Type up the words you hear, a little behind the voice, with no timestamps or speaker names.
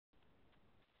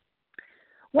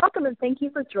Welcome and thank you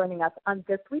for joining us on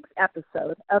this week's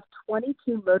episode of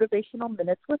 22 Motivational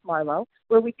Minutes with Marlo,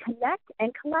 where we connect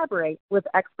and collaborate with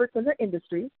experts in their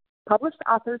industries, published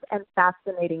authors, and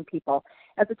fascinating people.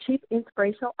 As a Chief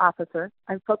Inspirational Officer,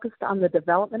 I'm focused on the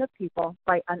development of people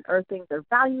by unearthing their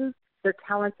values, their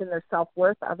talents, and their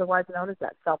self-worth, otherwise known as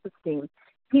that self-esteem.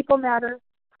 People matter,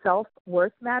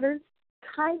 self-worth matters,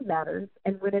 time matters,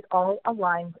 and when it all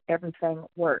aligns, everything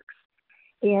works.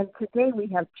 And today we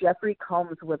have Jeffrey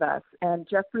Combs with us, and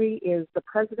Jeffrey is the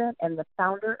president and the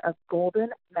founder of Golden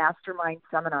Mastermind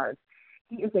Seminars.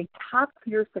 He is a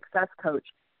top-tier success coach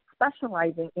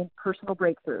specializing in personal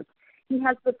breakthroughs. He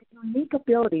has the unique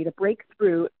ability to break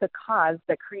through the cause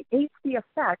that creates the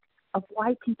effect of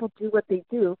why people do what they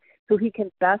do, so he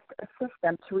can best assist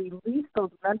them to release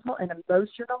those mental and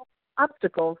emotional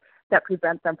obstacles that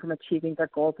prevent them from achieving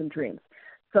their goals and dreams.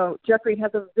 So Jeffrey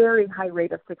has a very high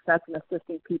rate of success in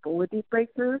assisting people with these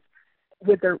breakthroughs,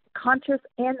 with their conscious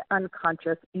and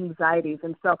unconscious anxieties.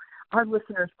 And so our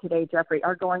listeners today, Jeffrey,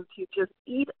 are going to just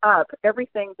eat up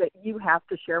everything that you have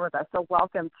to share with us. So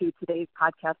welcome to today's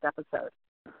podcast episode.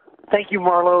 Thank you,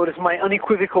 Marlo. It is my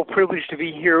unequivocal privilege to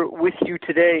be here with you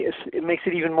today. It makes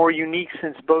it even more unique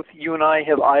since both you and I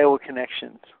have Iowa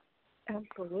connections.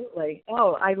 Absolutely.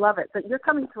 Oh, I love it. But you're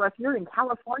coming to us. You're in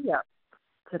California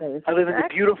today. I live in the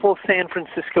beautiful San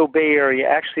Francisco Bay Area,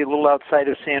 actually a little outside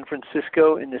of San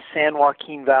Francisco in the San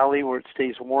Joaquin Valley, where it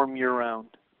stays warm year-round.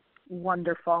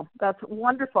 Wonderful. That's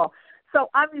wonderful. So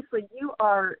obviously you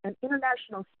are an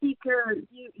international speaker.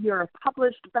 You're a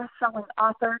published best-selling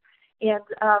author, and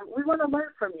we want to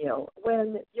learn from you.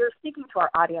 When you're speaking to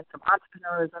our audience of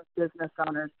entrepreneurs and business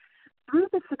owners, through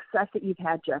the success that you've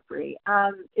had, Jeffrey,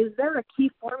 is there a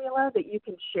key formula that you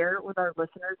can share with our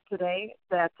listeners today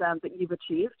that you've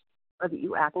achieved or that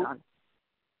you act on?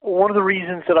 One of the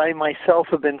reasons that I myself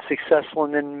have been successful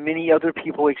and then many other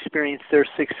people experience their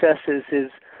successes is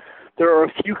there are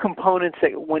a few components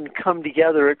that when come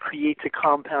together, it creates a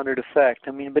compounded effect.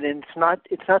 But it's not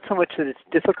so much that it's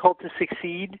difficult to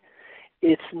succeed,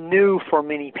 it's new for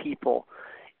many people.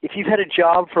 If you've had a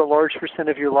job for a large percent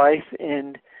of your life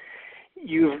and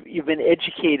you've been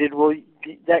educated, well,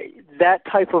 that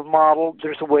type of model,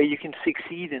 there's a way you can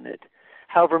succeed in it.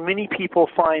 However, many people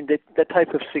find that that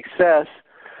type of success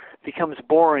becomes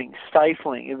boring,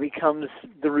 stifling. It becomes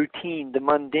the routine, the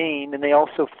mundane, and they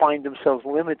also find themselves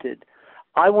limited.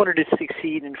 I wanted to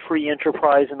succeed in free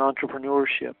enterprise and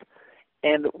entrepreneurship.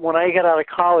 And when I got out of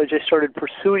college, I started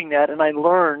pursuing that, and I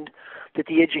learned that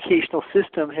the educational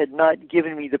system had not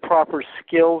given me the proper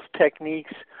skills,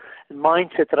 techniques, and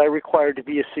mindset that I required to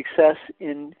be a success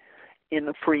in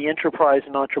the free enterprise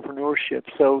and entrepreneurship.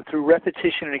 So through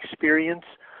repetition and experience,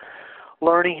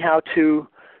 learning how to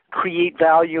create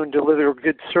value and deliver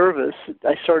good service,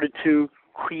 I started to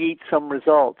create some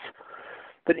results.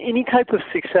 But any type of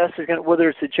success, whether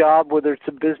it's a job, whether it's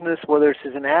a business, whether it's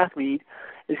as an athlete,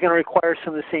 is going to require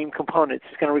some of the same components.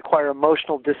 It's going to require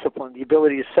emotional discipline, the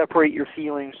ability to separate your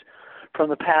feelings from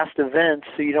the past events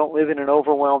so you don't live in an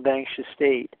overwhelmed, anxious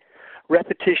state.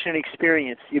 Repetition and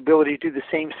experience, the ability to do the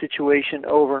same situation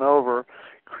over and over,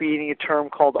 creating a term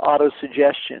called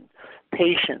autosuggestion.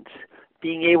 Patience,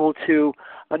 being able to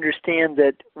understand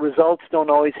that results don't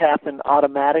always happen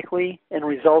automatically, and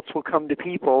results will come to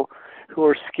people who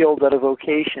are skilled at a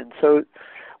vocation. So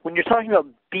when you're talking about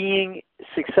being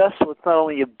successful, it's not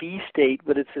only a B state,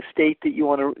 but it's a state that you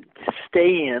want to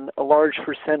stay in a large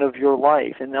percent of your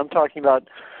life. And I'm talking about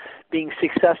being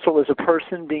successful as a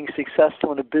person, being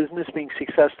successful in a business, being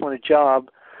successful in a job.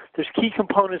 There's key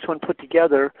components when put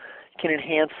together can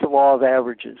enhance the law of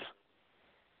averages.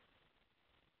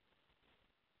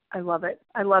 I love it.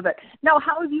 I love it. Now,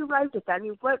 how have you arrived at that?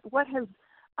 What has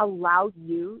allowed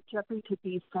you, Jeffrey, to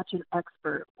be such an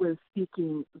expert with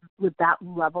speaking with that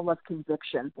level of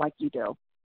conviction like you do?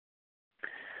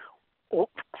 Well,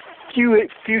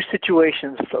 few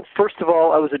situations. First of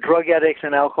all, I was a drug addict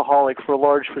and alcoholic for a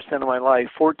large percent of my life,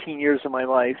 14 years of my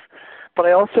life. But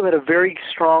I also had a very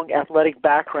strong athletic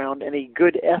background and a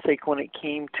good ethic when it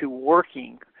came to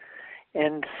working.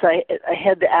 And so I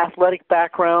had the athletic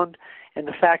background and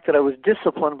the fact that I was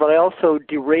disciplined, but I also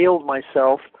derailed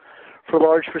myself for a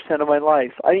large percent of my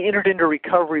life. I entered into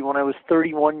recovery when I was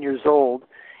 31 years old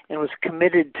and was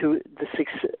committed to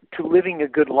living a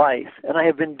good life. And I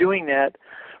have been doing that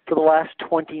for the last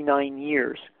 29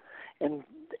 years. And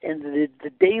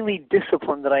the daily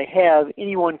discipline that I have,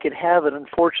 anyone can have it.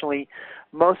 Unfortunately,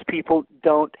 most people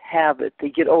don't have it. They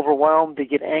get overwhelmed, they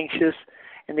get anxious,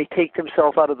 and they take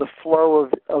themselves out of the flow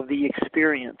of the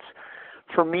experience.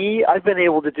 For me, I've been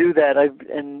able to do that,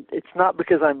 and it's not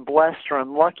because I'm blessed or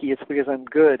I'm lucky, it's because I'm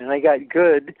good. And I got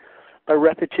good by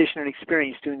repetition and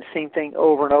experience, doing the same thing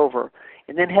over and over.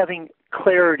 And then having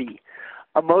clarity,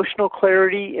 emotional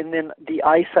clarity, and then the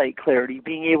eyesight clarity,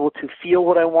 being able to feel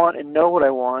what I want and know what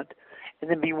I want, and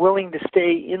then be willing to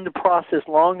stay in the process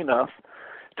long enough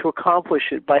to accomplish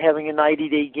it by having a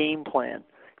 90-day game plan,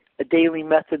 a daily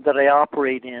method that I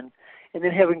operate in, and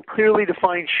then having clearly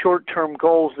defined short-term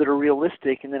goals that are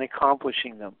realistic and then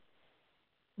accomplishing them.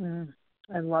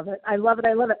 I love it. I love it.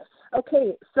 I love it.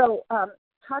 Okay, so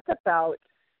talk about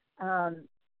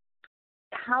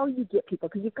how you get people,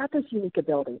 because you've got this unique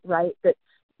ability, right, that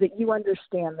you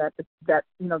understand that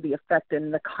the effect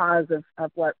and the cause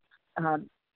of what,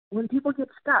 when people get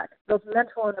stuck, those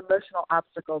mental and emotional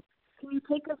obstacles. Can you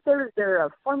take us there? Is there a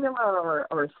formula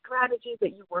or a strategy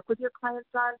that you work with your clients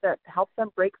on that helps them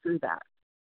break through that?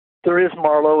 There is,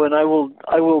 Marlo, and I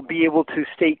will be able to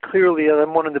state clearly that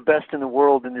I'm one of the best in the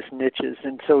world in this niches.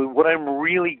 And so what I'm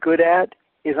really good at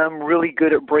is I'm really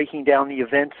good at breaking down the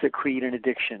events that create an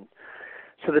addiction.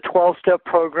 So the 12-step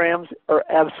programs are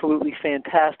absolutely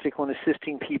fantastic when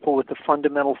assisting people with the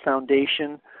fundamental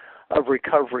foundation of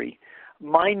recovery.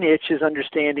 My niche is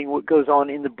understanding what goes on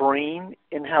in the brain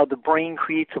and how the brain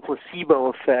creates a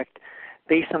placebo effect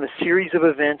based on a series of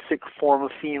events that form a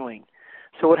feeling.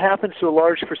 So what happens to a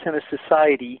large percent of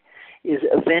society is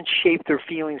events shape their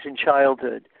feelings in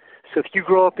childhood. So if you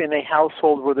grow up in a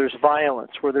household where there's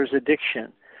violence, where there's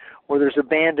addiction, where there's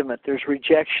abandonment, there's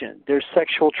rejection, there's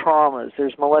sexual traumas,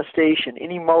 there's molestation,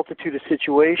 any multitude of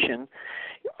situations,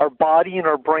 our body and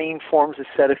our brain forms a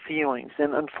set of feelings.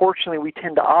 And unfortunately, we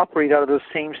tend to operate out of those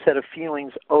same set of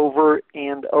feelings over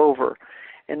and over.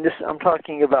 And this, I'm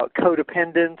talking about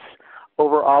codependence,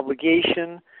 over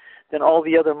obligation, then all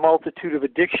the other multitude of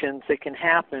addictions that can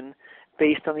happen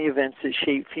based on the events that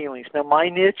shape feelings. Now, my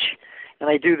niche, and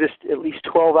I do this at least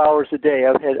 12 hours a day.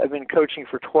 I've been coaching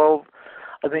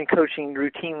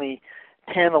routinely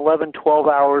 10, 11, 12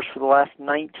 hours for the last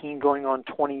 19 going on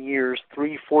 20 years,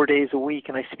 3-4 days a week,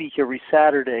 and I speak every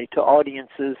Saturday to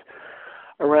audiences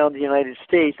around the United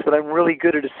States. But I'm really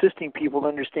good at assisting people to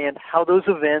understand how those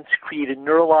events create a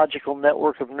neurological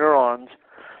network of neurons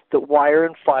that wire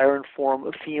and fire and form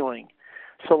a feeling.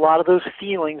 So a lot of those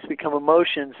feelings become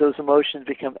emotions. Those emotions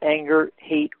become anger,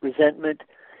 hate, resentment,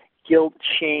 guilt,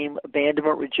 shame,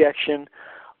 abandonment, rejection,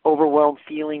 overwhelmed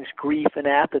feelings, grief, and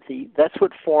apathy. That's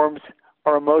what forms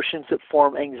our emotions that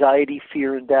form anxiety,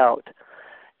 fear, and doubt.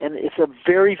 And it's a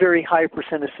very, very high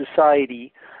percent of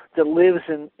society that lives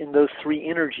in those three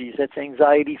energies. That's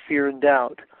anxiety, fear, and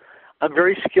doubt. I'm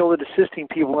very skilled at assisting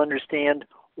people to understand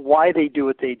why they do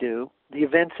what they do, the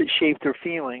events that shape their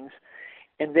feelings,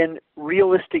 and then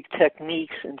realistic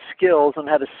techniques and skills on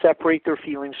how to separate their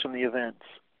feelings from the events.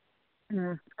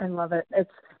 I love it.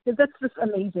 That's just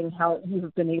amazing how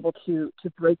you've been able to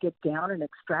break it down and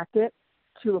extract it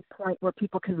to a point where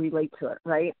people can relate to it,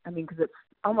 right? I mean, because it's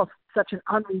almost such an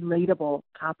unrelatable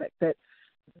topic that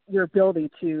your ability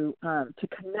to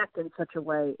connect in such a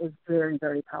way is very,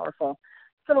 very powerful.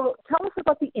 So tell us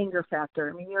about the anger factor.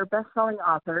 I mean, you're a best-selling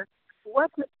author.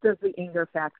 What does the anger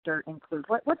factor include?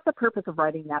 What's the purpose of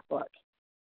writing that book?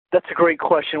 That's a great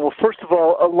question. Well, first of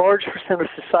all, a large percent of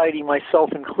society,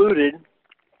 myself included,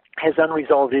 has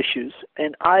unresolved issues.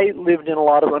 And I lived in a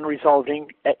lot of unresolved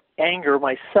anger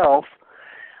myself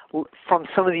from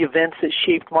some of the events that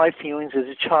shaped my feelings as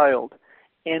a child.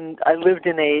 And I lived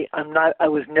in I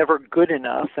was never good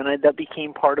enough, and that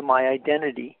became part of my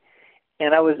identity.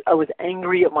 And I was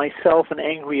angry at myself and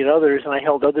angry at others, and I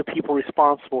held other people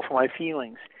responsible for my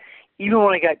feelings. Even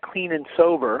when I got clean and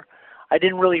sober, I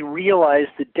didn't really realize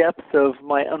the depth of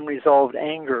my unresolved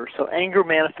anger. So anger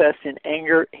manifests in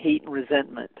anger, hate, and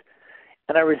resentment.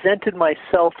 And I resented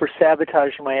myself for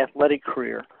sabotaging my athletic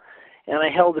career. And I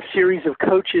held a series of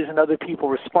coaches and other people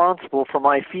responsible for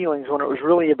my feelings when it was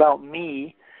really about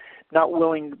me not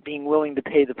being willing to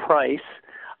pay the price,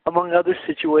 among other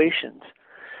situations.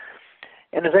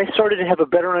 And as I started to have a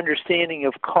better understanding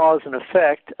of cause and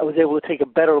effect, I was able to take a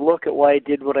better look at why I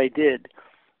did what I did.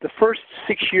 The first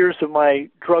 6 years of my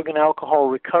drug and alcohol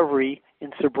recovery in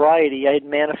sobriety, I had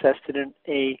manifested in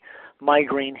a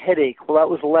migraine headache. Well, that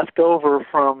was left over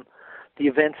from the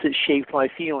events that shaped my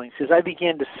feelings. As I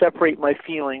began to separate my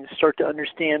feelings, start to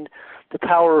understand the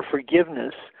power of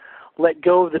forgiveness, let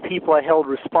go of the people I held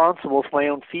responsible for my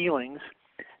own feelings,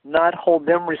 not hold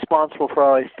them responsible for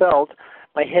how I felt,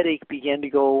 my headache began to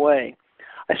go away.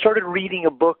 I started reading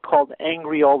a book called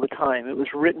Angry All the Time. It was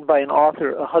written by an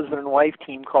author, a husband and wife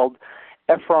team called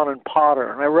Efron and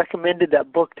Potter, and I recommended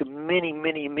that book to many,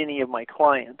 many, many of my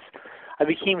clients. I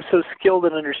became so skilled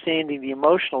in understanding the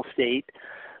emotional state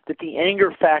that the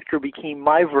anger factor became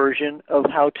my version of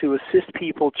how to assist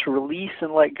people to release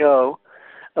and let go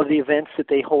of the events that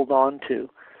they hold on to.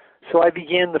 So I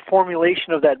began the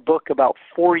formulation of that book about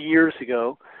 4 years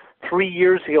ago. 3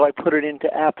 years ago, I put it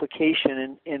into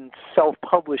application and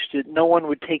self-published it. No one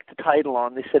would take the title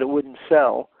on. They said it wouldn't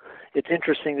sell. It's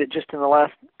interesting that just in the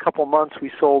last couple months,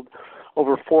 we sold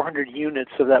over 400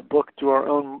 units of that book through our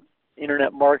own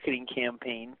internet marketing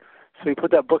campaign. So we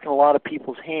put that book in a lot of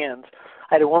people's hands.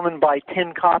 I had a woman buy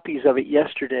 10 copies of it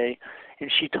yesterday,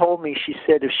 and she told me, she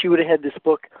said, if she would have had this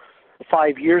book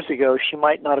 5 years ago, she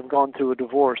might not have gone through a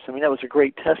divorce. I mean, that was a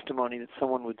great testimony that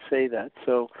someone would say that.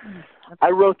 So I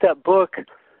wrote that book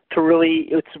to really,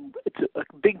 it's a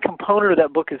big component of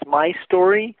that book is my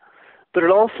story, but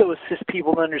it also assists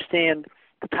people to understand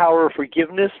the power of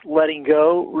forgiveness, letting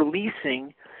go,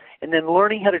 releasing, and then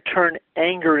learning how to turn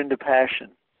anger into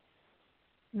passion.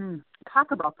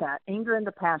 Talk about that, anger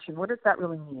into passion. What does that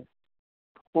really mean?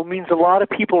 Well, it means a lot of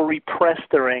people repress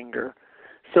their anger.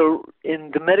 So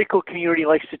in the medical community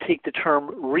likes to take the term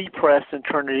repress and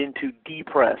turn it into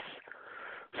depress.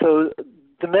 So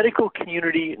the medical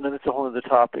community, and that's a whole other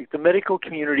topic, the medical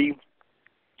community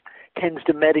tends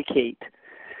to medicate.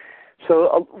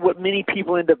 So what many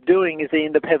people end up doing is they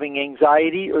end up having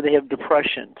anxiety or they have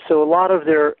depression. So a lot of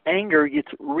their anger gets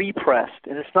repressed.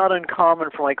 And it's not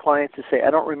uncommon for my clients to say, I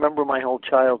don't remember my whole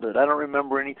childhood. I don't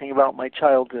remember anything about my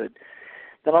childhood.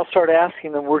 Then I'll start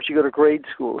asking them, where'd you go to grade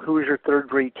school? Who was your third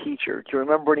grade teacher? Do you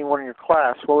remember anyone in your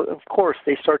class? Well, of course,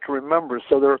 they start to remember.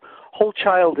 So their whole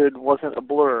childhood wasn't a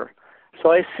blur. So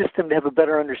I assist them to have a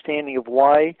better understanding of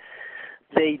why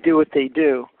they do what they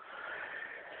do.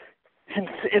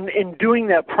 And in doing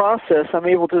that process, I'm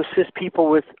able to assist people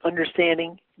with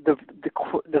understanding the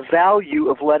value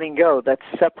of letting go. That's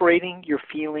separating your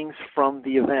feelings from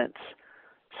the events.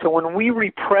 So when we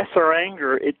repress our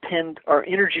anger, our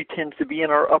energy tends to be in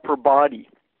our upper body.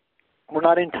 We're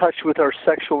not in touch with our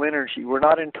sexual energy. We're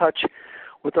not in touch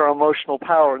with our emotional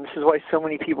power. And this is why so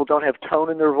many people don't have tone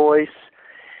in their voice.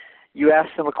 You ask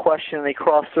them a question and they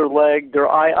cross their leg, their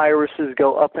eye irises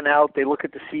go up and out, they look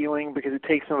at the ceiling because it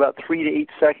takes them about 3 to 8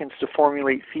 seconds to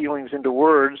formulate feelings into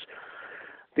words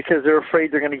because they're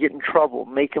afraid they're going to get in trouble,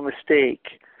 make a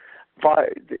mistake,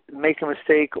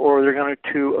 or they're going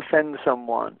to offend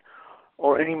someone,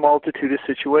 or any multitude of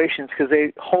situations because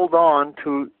they hold on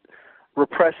to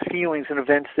repressed feelings and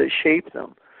events that shape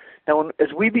them. Now,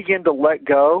 as we begin to let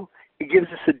go, it gives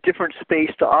us a different space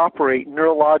to operate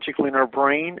neurologically in our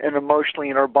brain and emotionally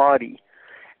in our body.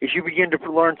 As you begin to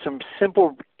learn some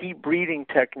simple deep breathing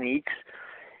techniques,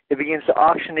 it begins to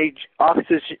oxygenate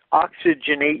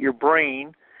your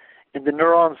brain, and the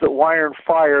neurons that wire and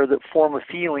fire that form a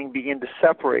feeling begin to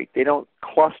separate. They don't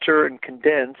cluster and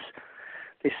condense.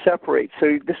 They separate.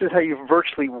 So this is how you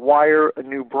virtually wire a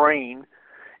new brain,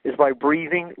 is by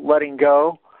breathing, letting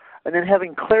go, and then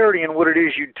having clarity on what it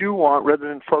is you do want rather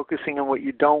than focusing on what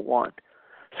you don't want.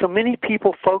 So many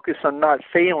people focus on not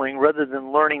failing rather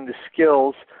than learning the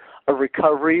skills of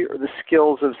recovery or the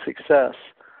skills of success.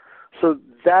 So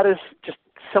that is just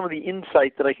some of the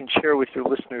insight that I can share with your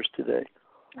listeners today.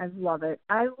 I love it.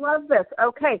 I love this.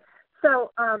 Okay,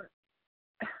 so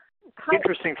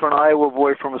interesting for an Iowa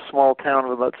boy from a small town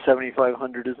of about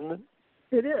 7,500, isn't it?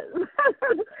 It is.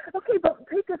 Okay, but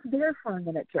take us there for a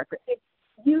minute, Jeffrey.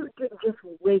 You didn't just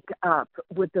wake up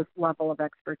with this level of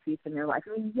expertise in your life.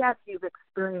 I mean, yes, you've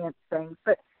experienced things,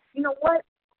 but you know what?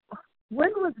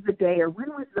 When was the day or when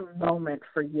was the moment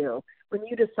for you when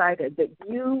you decided that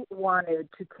you wanted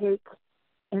to take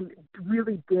and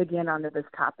really dig in onto this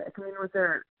topic? I mean,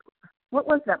 what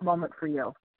was that moment for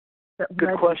you?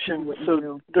 Good question.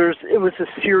 So it was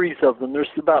a series of them. There's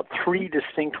about 3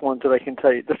 distinct ones that I can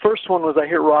tell you. The first one was I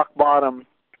hit rock bottom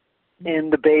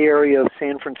in the Bay Area of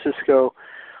San Francisco.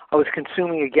 I was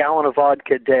consuming a gallon of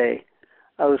vodka a day.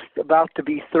 I was about to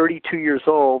be 32 years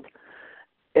old,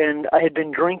 and I had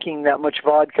been drinking that much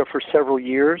vodka for several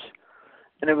years,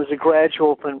 and it was a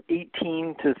gradual from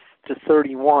 18 to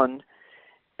 31,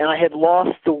 and I had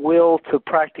lost the will to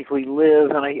practically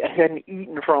live, and I hadn't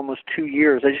eaten for almost 2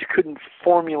 years. I just couldn't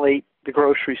formulate the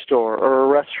grocery store or a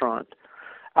restaurant.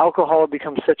 Alcohol had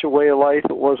become such a way of life,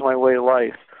 it was my way of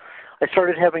life. I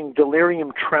started having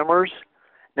delirium tremors.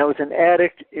 Now, as an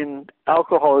addict in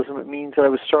alcoholism, it means that I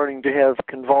was starting to have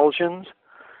convulsions,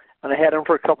 and I had them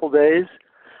for a couple days.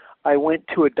 I went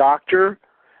to a doctor.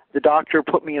 The doctor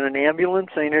put me in an ambulance.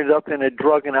 I ended up in a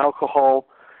drug and alcohol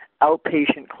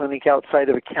outpatient clinic outside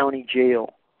of a county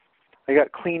jail. I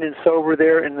got clean and sober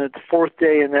there, and the 4th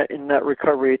day in that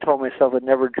recovery, I told myself I'd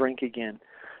never drink again.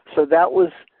 So that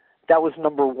was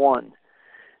number one.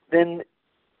 Then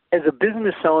as a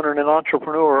business owner and an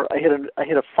entrepreneur, I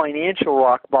hit a financial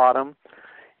rock bottom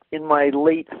in my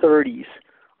late 30s.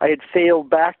 I had failed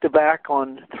back-to-back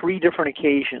on 3 different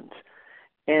occasions.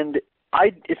 And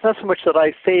it's not so much that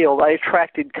I failed. I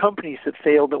attracted companies that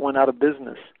failed that went out of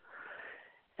business.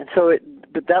 And so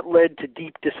but that led to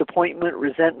deep disappointment,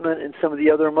 resentment, and some of the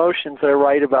other emotions that I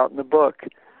write about in the book.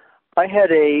 I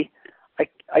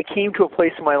came to a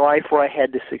place in my life where I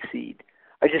had to succeed.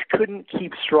 I just couldn't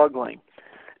keep struggling.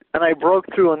 And I broke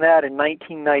through on that in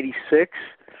 1996,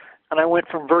 and I went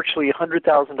from virtually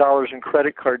 $100,000 in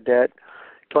credit card debt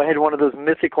to I had one of those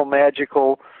mythical,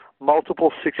 magical,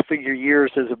 multiple 6-figure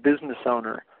years as a business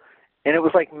owner. And it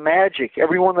was like magic.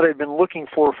 Everyone that I'd been looking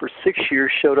for 6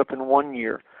 years showed up in 1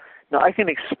 year. Now, I can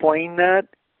explain that.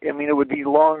 I mean, it would be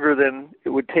longer than it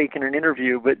would take in an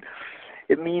interview, but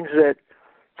it means that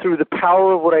through the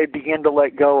power of what I began to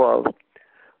let go of,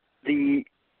 the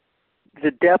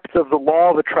depth of the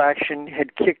law of attraction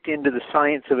had kicked into the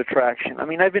science of attraction. I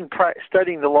mean, I've been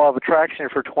studying the law of attraction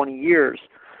for 20 years,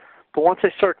 but once I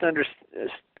started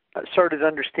to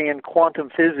understand quantum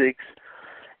physics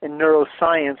and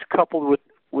neuroscience coupled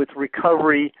with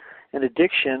recovery and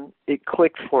addiction, it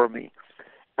clicked for me.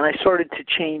 And I started to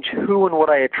change who and what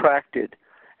I attracted.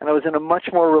 And I was in a much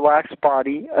more relaxed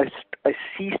body. I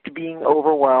ceased being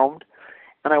overwhelmed,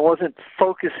 and I wasn't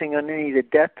focusing on any of the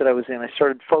debt that I was in. I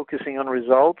started focusing on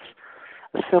results.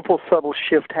 A simple, subtle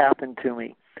shift happened to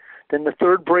me. Then the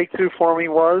third breakthrough for me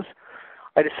was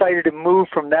I decided to move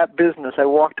from that business. I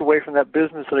walked away from that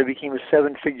business and I became a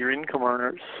 7-figure income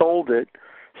earner, sold it,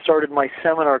 started my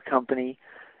seminar company,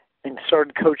 and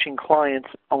started coaching clients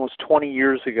almost 20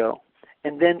 years ago.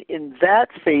 And then in that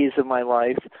phase of my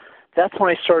life, that's when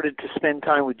I started to spend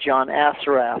time with John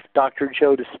Assaraf, Dr.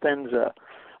 Joe Dispenza,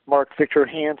 Mark Victor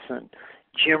Hansen,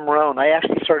 Jim Rohn. I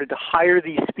actually started to hire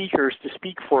these speakers to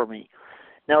speak for me.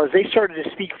 Now, as they started to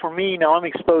speak for me, now I'm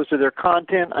exposed to their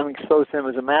content. I'm exposed to them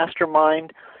as a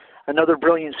mastermind. Another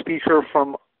brilliant speaker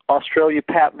from Australia,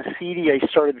 Pat Mesiti, I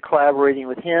started collaborating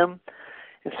with him.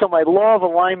 And so my law of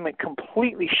alignment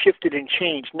completely shifted and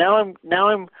changed. Now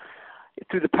I'm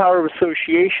through the power of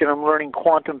association, I'm learning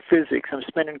quantum physics. I'm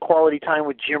spending quality time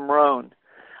with Jim Rohn.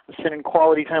 I'm spending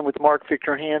quality time with Mark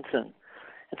Victor Hansen.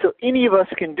 And so any of us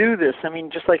can do this. I mean,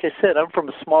 just like I said, I'm from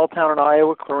a small town in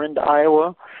Iowa, Clarinda,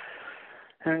 Iowa.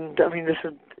 And I mean,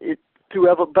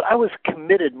 but I was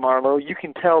committed, Marlo. You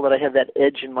can tell that I have that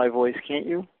edge in my voice, can't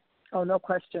you? Oh, no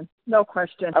question. No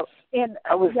question.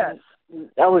 I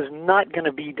was not going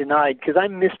to be denied because I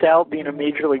missed out being a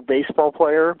Major League Baseball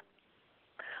player.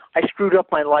 I screwed up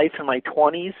my life in my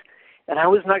 20s, and I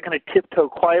was not going to tiptoe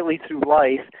quietly through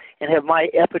life and have my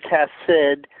epitaph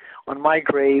said on my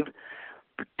grave,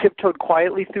 tiptoed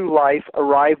quietly through life,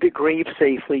 arrived at grave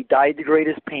safely, died the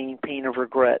greatest pain of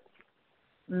regret.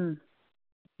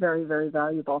 Very, very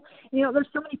valuable. You know, there's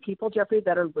so many people, Jeffrey,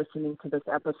 that are listening to this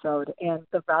episode and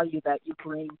the value that you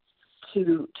bring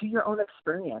to your own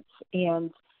experience.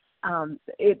 And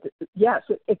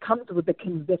it comes with the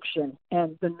conviction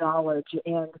and the knowledge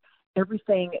and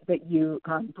everything that you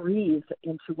breathe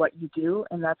into what you do,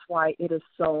 and that's why it is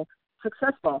so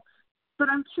successful. But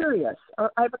I'm curious. I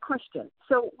have a question.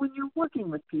 So when you're working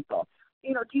with people,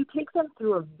 you know, do you take them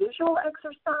through a visual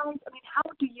exercise? I mean,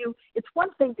 how do you? It's one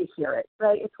thing to hear it,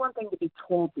 right? It's one thing to be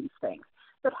told these things,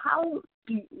 but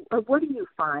what do you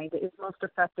find is most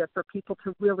effective for people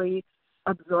to really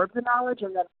absorb the knowledge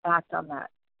and then act on that?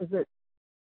 Do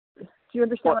you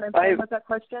understand what I'm saying with that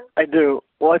question? I do.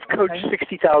 Well, I've coached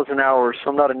 60,000 hours, so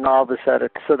I'm not a novice at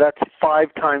it. So that's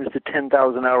 5 times the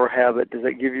 10,000-hour habit. Does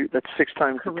that give you? That's 6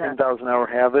 times Correct. The 10,000-hour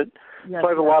habit. Yes, so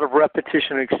I have a lot of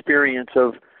repetition and experience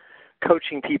of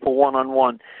coaching people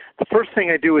one-on-one. The first thing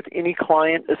I do with any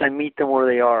client is I meet them where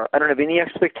they are. I don't have any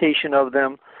expectation of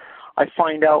them. I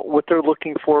find out what they're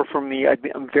looking for from me.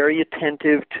 I'm very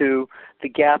attentive to the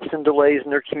gaps and delays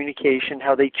in their communication,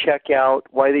 how they check out,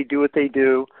 why they do what they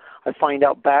do. I find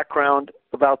out background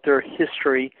about their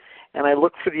history, and I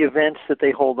look for the events that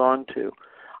they hold on to.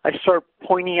 I start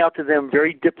pointing out to them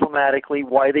very diplomatically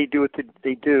why they do what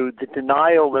they do, the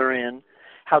denial they're in,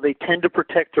 how they tend to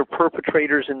protect their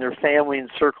perpetrators in their family and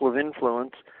circle of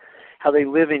influence, how they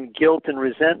live in guilt and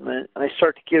resentment, and I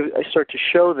start to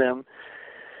show them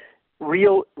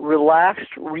relaxed,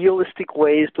 realistic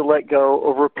ways to let go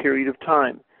over a period of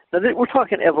time. Now, we're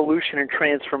talking evolution and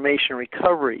transformation,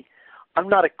 recovery. I'm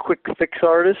not a quick fix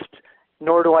artist,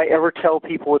 nor do I ever tell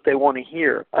people what they want to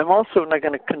hear. I'm also not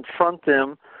going to confront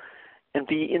them and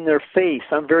be in their face.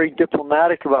 I'm very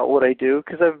diplomatic about what I do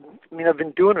because I've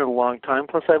been doing it a long time,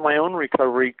 plus I have my own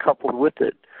recovery coupled with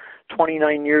it.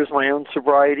 29 years my own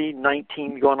sobriety,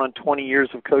 19 going on 20 years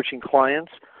of coaching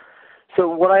clients. So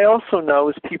what I also know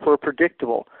is people are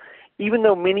predictable. Even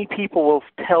though many people will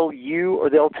tell you or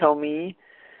they'll tell me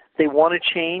they want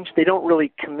to change, they don't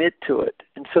really commit to it.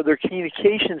 And so their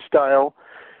communication style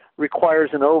requires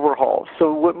an overhaul.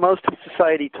 So what most of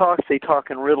society talks, they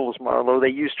talk in riddles, Marlo. They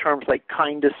use terms like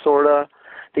kinda, sorta.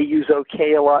 They use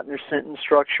okay a lot in their sentence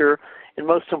structure. And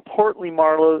most importantly,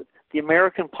 Marlo, the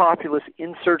American populace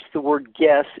inserts the word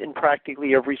guess in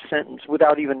practically every sentence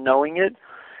without even knowing it,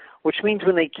 which means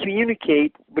when they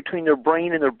communicate between their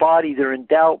brain and their body, they're in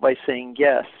doubt by saying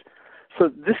yes. So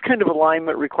this kind of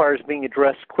alignment requires being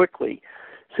addressed quickly.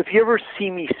 So if you ever see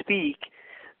me speak,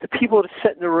 the people that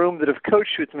sit in the room that have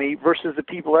coached with me versus the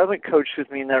people who haven't coached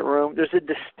with me in that room, there's a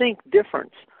distinct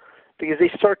difference because they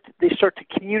start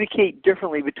to communicate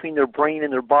differently between their brain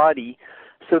and their body.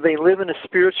 So they live in a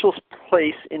spiritual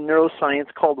place in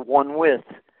neuroscience called one with.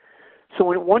 So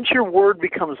once your word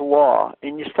becomes law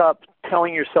and you stop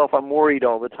telling yourself, I'm worried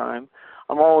all the time,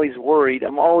 I'm always worried,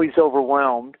 I'm always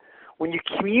overwhelmed, when you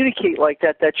communicate like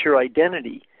that, that's your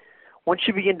identity. Once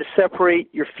you begin to separate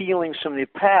your feelings from the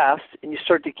past and you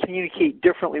start to communicate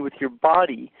differently with your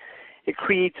body, it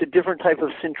creates a different type of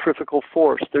centrifugal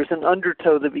force. There's an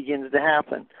undertow that begins to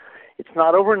happen. It's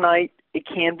not overnight. It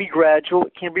can be gradual.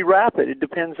 It can be rapid. It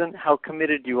depends on how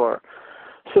committed you are.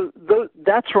 So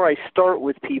that's where I start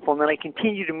with people, and then I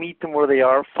continue to meet them where they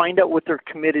are, find out what they're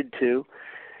committed to,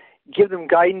 give them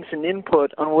guidance and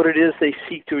input on what it is they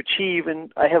seek to achieve,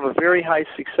 and I have a very high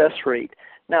success rate.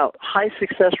 Now, high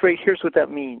success rate, here's what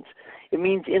that means. It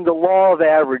means in the law of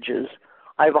averages,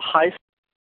 I have a high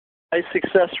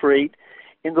success rate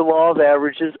in the law of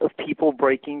averages of people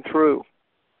breaking through.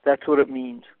 That's what it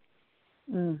means.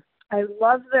 I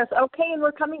love this. Okay, and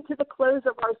we're coming to the close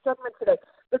of our segment today.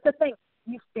 But the thing,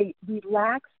 you say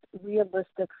relaxed,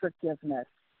 realistic forgiveness.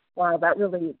 Wow, that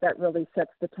really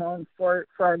sets the tone for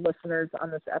our listeners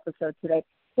on this episode today.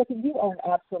 Jeffrey, you are an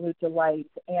absolute delight,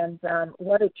 and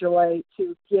what a joy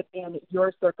to get in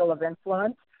your circle of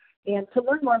influence. And to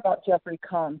learn more about Jeffrey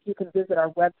Combs, you can visit our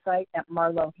website at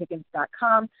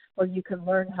marlohiggins.com, where you can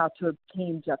learn how to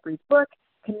obtain Jeffrey's book,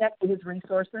 connect to his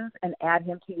resources, and add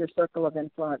him to your circle of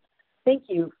influence. Thank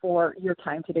you for your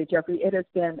time today, Jeffrey. It has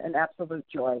been an absolute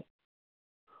joy.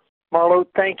 Marlo,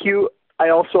 thank you. I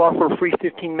also offer free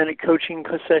 15-minute coaching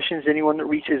sessions. Anyone that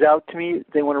reaches out to me,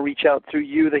 they want to reach out through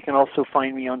you, they can also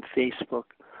find me on Facebook.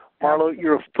 Marlo,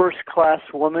 you're a first-class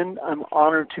woman. I'm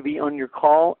honored to be on your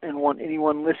call and want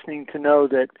anyone listening to know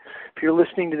that if you're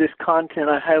listening to this content,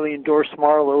 I highly endorse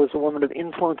Marlo as a woman of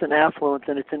influence and affluence,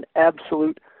 and it's an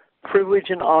absolute privilege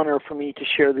and honor for me to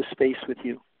share this space with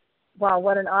you. Wow,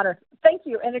 what an honor. Thank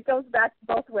you, and it goes back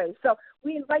both ways. So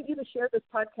we invite you to share this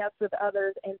podcast with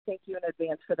others, and thank you in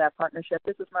advance for that partnership.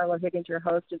 This is Marlo Higgins, your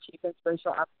host and Chief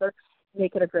Inspirational Officer.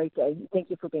 Make it a great day. Thank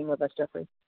you for being with us, Jeffrey.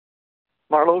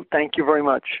 Marlo, thank you very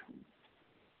much.